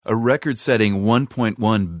A record-setting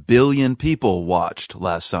 1.1 billion people watched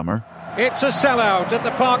last summer. It's a sellout at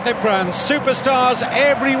the Parc des Princes. Superstars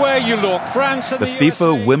everywhere you look. France and the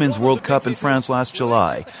FIFA USA, Women's World Cup in France last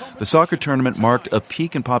July. The soccer tournament marked a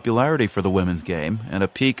peak in popularity for the women's game and a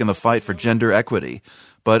peak in the fight for gender equity.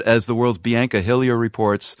 But as the world's Bianca Hillier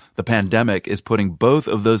reports, the pandemic is putting both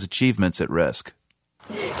of those achievements at risk.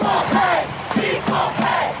 Equal pay! Equal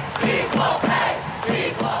pay! Equal pay!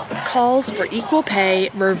 Equal pay! Calls for equal pay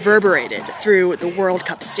reverberated through the World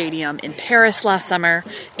Cup Stadium in Paris last summer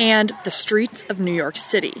and the streets of New York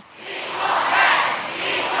City.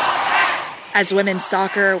 As women's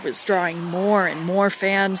soccer was drawing more and more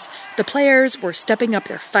fans, the players were stepping up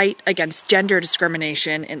their fight against gender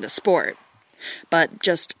discrimination in the sport. But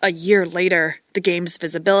just a year later, the game's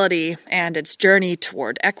visibility and its journey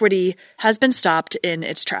toward equity has been stopped in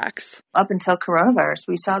its tracks. Up until coronavirus,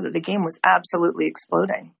 we saw that the game was absolutely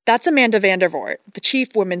exploding. That's Amanda van der Voort, the chief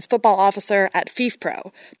women's football officer at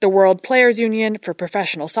FIFPro, the World Players Union for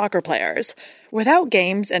professional soccer players. Without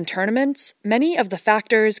games and tournaments, many of the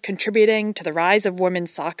factors contributing to the rise of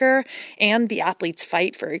women's soccer and the athletes'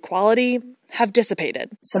 fight for equality have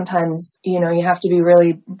dissipated. Sometimes, you have to be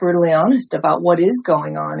really brutally honest about what is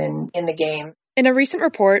going on in the game. In a recent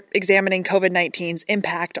report examining COVID-19's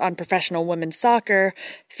impact on professional women's soccer,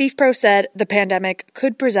 FIFPro said the pandemic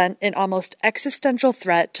could present an almost existential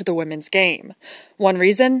threat to the women's game. One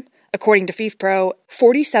reason? According to FIFPro,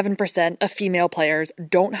 47% of female players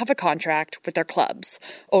don't have a contract with their clubs.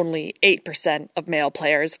 Only 8% of male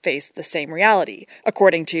players face the same reality,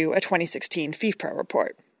 according to a 2016 FIFPro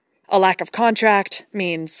report. A lack of contract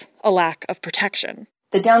means a lack of protection.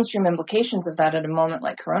 The downstream implications of that at a moment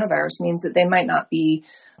like coronavirus means that they might not be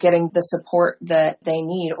getting the support that they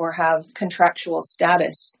need or have contractual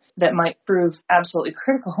status that might prove absolutely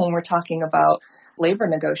critical when we're talking about labor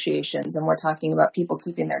negotiations and we're talking about people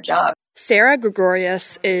keeping their jobs. Sarah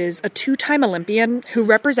Gregorius is a two-time Olympian who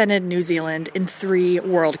represented New Zealand in 3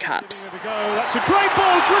 World Cups. There we go. That's a great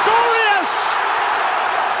ball. Gregorius!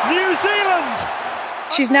 New Zealand!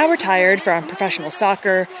 She's now retired from professional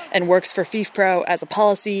soccer and works for FIFPro as a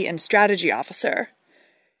policy and strategy officer.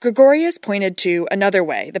 Gregorius pointed to another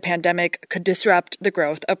way the pandemic could disrupt the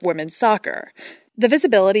growth of women's soccer. The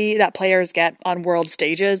visibility that players get on world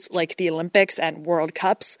stages like the Olympics and World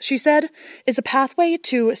Cups, she said, is a pathway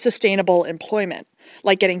to sustainable employment,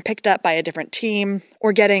 like getting picked up by a different team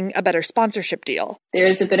or getting a better sponsorship deal.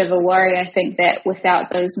 There is a bit of a worry, I think, that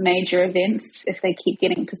without those major events, if they keep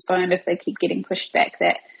getting postponed, if they keep getting pushed back,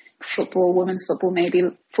 that football, women's football maybe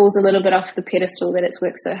falls a little bit off the pedestal that it's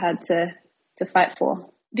worked so hard to fight for.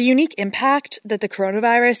 The unique impact that the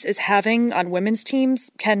coronavirus is having on women's teams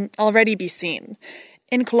can already be seen.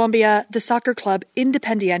 In Colombia, the soccer club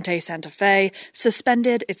Independiente Santa Fe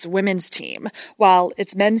suspended its women's team, while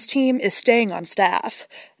its men's team is staying on staff.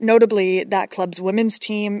 Notably, that club's women's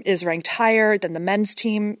team is ranked higher than the men's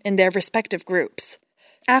team in their respective groups.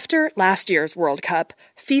 After last year's World Cup,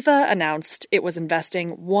 FIFA announced it was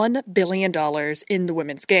investing $1 billion in the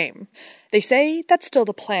women's game. They say that's still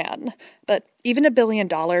the plan, but even $1 billion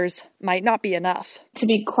might not be enough. To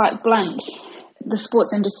be quite blunt, the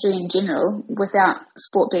sports industry in general, without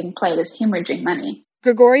sport being played, is hemorrhaging money.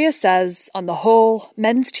 Gregorius says, on the whole,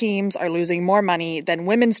 men's teams are losing more money than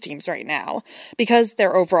women's teams right now because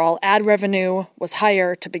their overall ad revenue was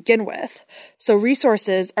higher to begin with. So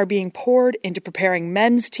resources are being poured into preparing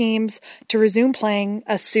men's teams to resume playing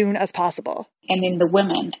as soon as possible. And then the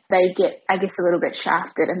women, they get, I guess, a little bit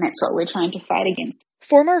shafted, and that's what we're trying to fight against.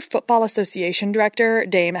 Former Football Association director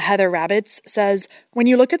Dame Heather Rabbits says when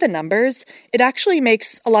you look at the numbers, it actually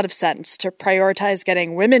makes a lot of sense to prioritize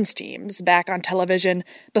getting women's teams back on television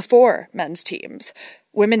before men's teams.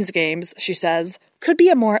 Women's games, she says, could be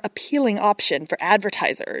a more appealing option for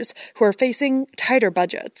advertisers who are facing tighter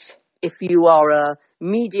budgets. If you are a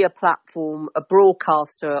media platform, a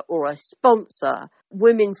broadcaster, or a sponsor,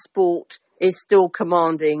 women's sport is still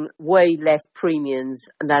commanding way less premiums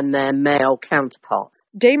than their male counterparts.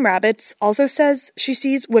 Dame Rabbits also says she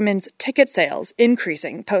sees women's ticket sales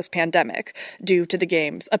increasing post-pandemic due to the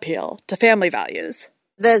game's appeal to family values.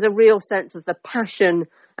 There's a real sense of the passion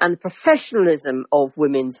and professionalism of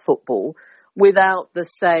women's football without the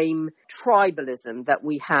same tribalism that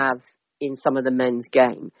we have in some of the men's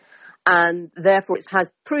game. And therefore it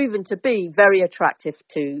has proven to be very attractive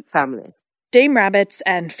to families. Dame Rabbits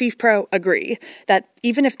and FIFPro agree that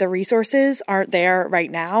even if the resources aren't there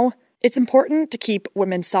right now, it's important to keep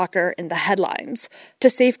women's soccer in the headlines to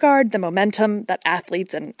safeguard the momentum that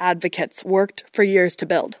athletes and advocates worked for years to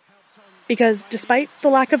build. Because despite the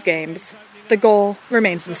lack of games, the goal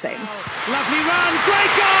remains the same. Lovely run,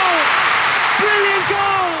 great goal! Brilliant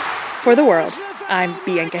goal! For The World, I'm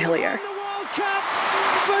Bianca Hillier.